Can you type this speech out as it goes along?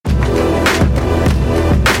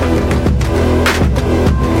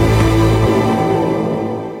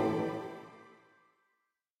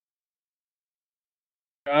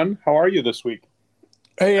John, how are you this week?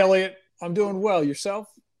 Hey, Elliot, I'm doing well. Yourself?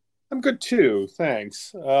 I'm good too,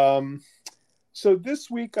 thanks. So this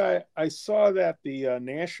week I saw that the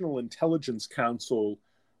National Intelligence Council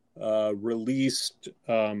released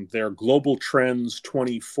their Global Trends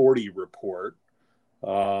 2040 report.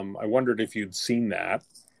 I wondered if you'd seen that.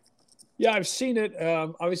 Yeah, I've seen it.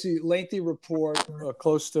 Obviously, lengthy report,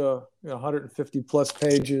 close to 150 plus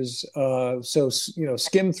pages.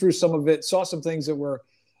 Skimmed through some of it, saw some things that were,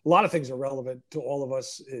 a lot of things are relevant to all of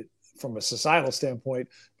us from a societal standpoint,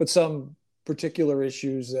 but some particular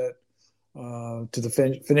issues that to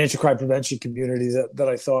the financial crime prevention community that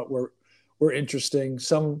I thought were interesting.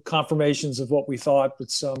 Some confirmations of what we thought, but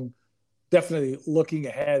some definitely looking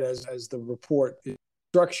ahead as the report is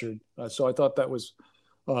structured. So I thought that was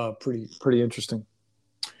pretty interesting.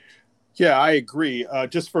 Yeah, I agree.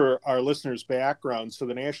 Just for our listeners' background, so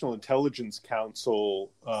the National Intelligence Council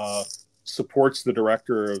supports the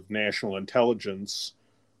Director of National Intelligence,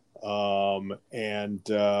 and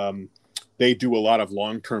they do a lot of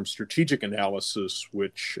long-term strategic analysis,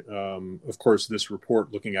 which, of course, this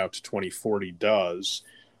report looking out to 2040 does.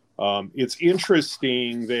 It's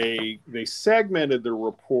interesting. They segmented the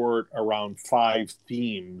report around five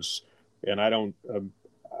themes, and I don't.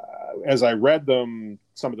 As I read them,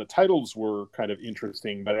 some of the titles were kind of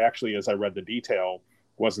interesting, but actually, as I read the detail,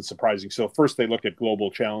 wasn't surprising. So first, they looked at global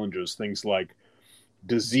challenges, things like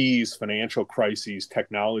disease, financial crises,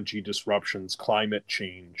 technology disruptions, climate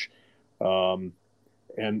change, um,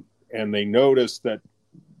 and they noticed that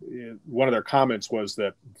one of their comments was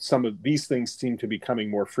that some of these things seem to be coming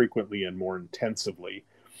more frequently and more intensively.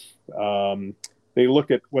 They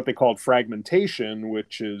looked at what they called fragmentation,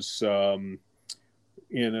 which is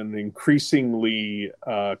in an increasingly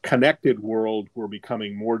connected world, we're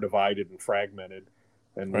becoming more divided and fragmented.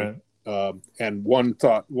 And Right. and one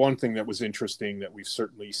thing that was interesting that we've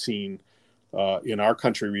certainly seen in our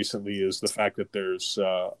country recently is the fact that there's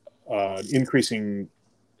an increasing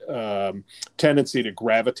tendency to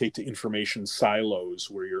gravitate to information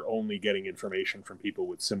silos, where you're only getting information from people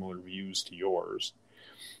with similar views to yours.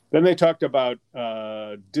 Then they talked about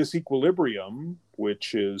disequilibrium,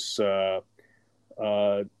 which is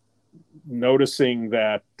noticing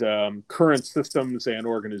that current systems and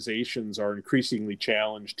organizations are increasingly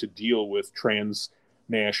challenged to deal with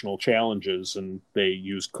transnational challenges. And they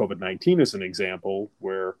used COVID-19 as an example,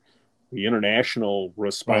 where the international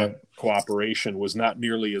response cooperation was not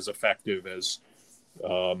nearly as effective as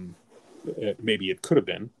maybe it could have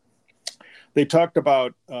been. They talked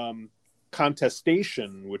about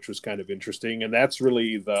contestation, which was kind of interesting. And that's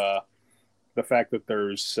really the fact that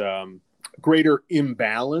there's greater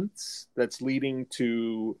imbalance that's leading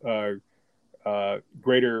to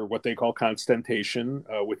greater what they call constentation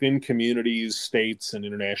within communities, states, and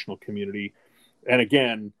international community. And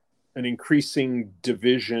again, an increasing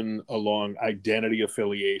division along identity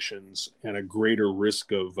affiliations and a greater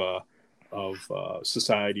risk of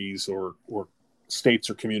societies or states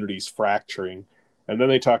or communities fracturing. And then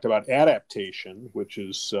they talked about adaptation, which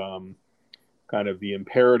is kind of the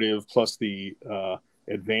imperative plus the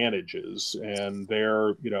advantages, and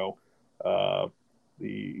they're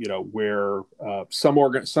where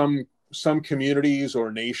some communities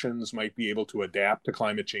or nations might be able to adapt to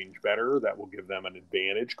climate change better. That will give them an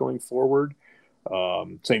advantage going forward.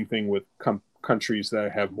 Same thing with countries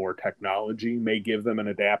that have more technology may give them an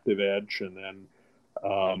adaptive edge, and then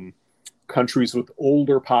countries with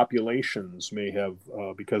older populations may have,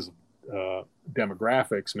 because of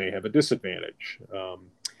demographics, may have a disadvantage.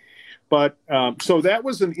 So that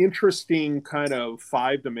was an interesting kind of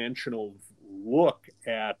five-dimensional look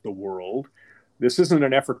at the world. This isn't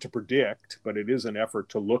an effort to predict, but it is an effort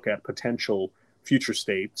to look at potential future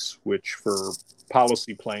states, which for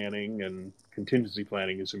policy planning and contingency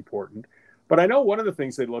planning is important. But I know one of the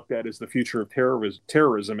things they looked at is the future of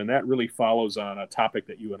terrorism, and that really follows on a topic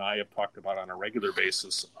that you and I have talked about on a regular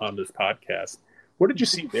basis on this podcast. What did you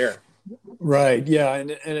see there? Right. Yeah.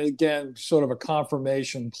 And again, sort of a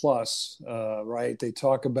confirmation plus, right? They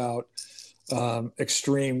talk about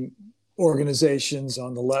extreme organizations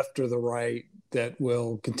on the left or the right that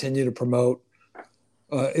will continue to promote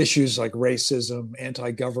issues like racism,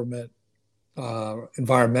 anti-government,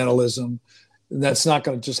 environmentalism. And that's not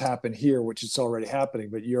going to just happen here, which it's already happening,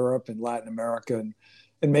 but Europe and Latin America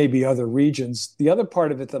and maybe other regions. The other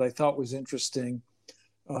part of it that I thought was interesting,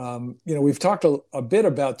 we've talked a bit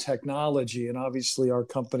about technology, and obviously our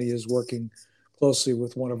company is working closely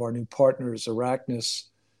with one of our new partners, Arachnus.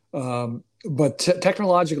 But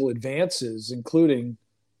technological advances, including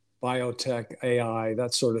biotech, AI,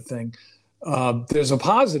 that sort of thing, there's a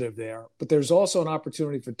positive there, but there's also an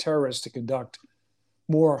opportunity for terrorists to conduct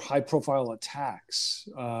more high-profile attacks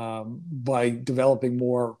by developing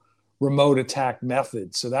more remote attack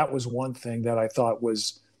methods. So that was one thing that I thought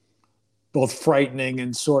was both frightening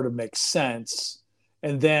and sort of makes sense.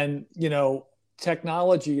 And then,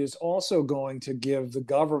 technology is also going to give the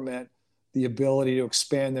government the ability to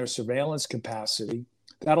expand their surveillance capacity.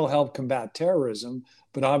 That'll help combat terrorism,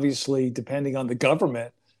 but obviously, depending on the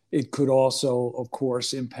government, it could also, of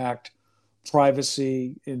course, impact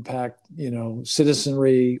privacy, impact,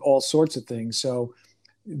 citizenry, all sorts of things. So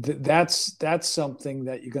that's something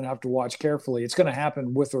that you're going to have to watch carefully. It's going to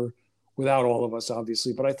happen with or without all of us,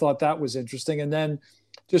 obviously, but I thought that was interesting. And then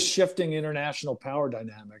just shifting international power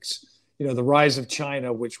dynamics, the rise of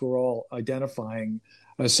China, which we're all identifying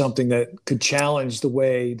as something that could challenge the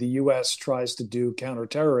way the U.S. tries to do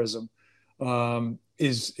counterterrorism,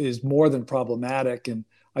 is more than problematic. And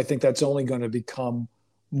I think that's only going to become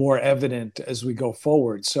more evident as we go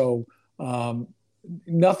forward. So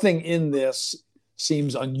nothing in this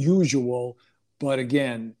seems unusual, but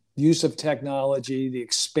again, use of technology, the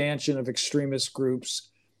expansion of extremist groups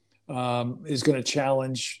is going to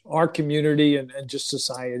challenge our community and just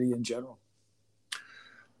society in general.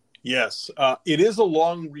 Yes, it is a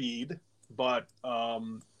long read, but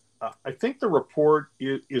I think the report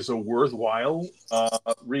is a worthwhile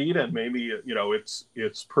read, and maybe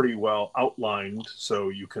it's pretty well outlined, so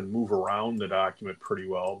you can move around the document pretty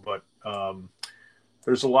well. But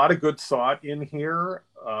there's a lot of good thought in here,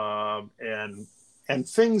 and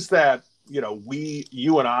things that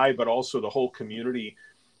you and I, but also the whole community,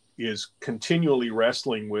 is continually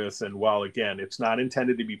wrestling with. And while, again, it's not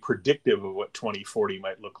intended to be predictive of what 2040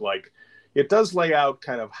 might look like, it does lay out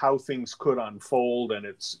kind of how things could unfold, and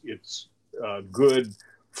it's good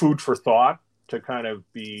food for thought to kind of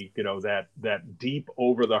be, that deep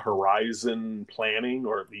over the horizon planning,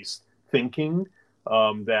 or at least thinking,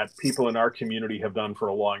 that people in our community have done for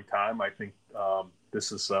a long time. I think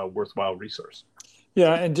this is a worthwhile resource.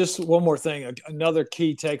 Yeah, and just one more thing, another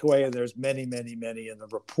key takeaway, and there's many, many, many in the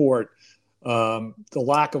report, the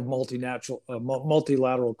lack of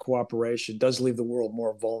multilateral cooperation does leave the world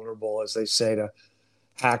more vulnerable, as they say, to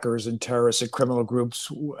hackers and terrorists and criminal groups.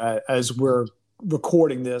 As we're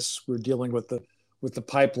recording this, we're dealing with the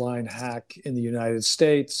pipeline hack in the United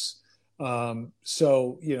States.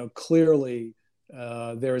 So clearly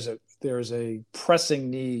there's a pressing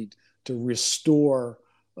need to restore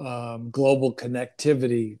global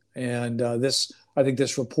connectivity, and I think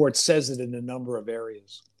this report says it in a number of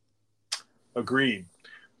areas. Agreed.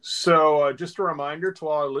 So just a reminder to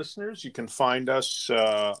all our listeners, you can find us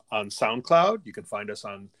on SoundCloud. You can find us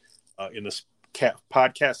on in the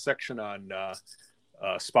podcast section on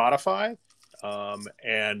Spotify.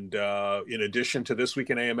 And in addition to This Week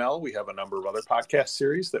in AML, we have a number of other podcast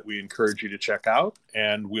series that we encourage you to check out.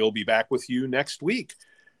 And we'll be back with you next week.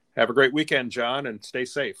 Have a great weekend, John, and stay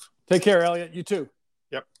safe. Take care, Elliot. You too.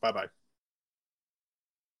 Yep. Bye-bye.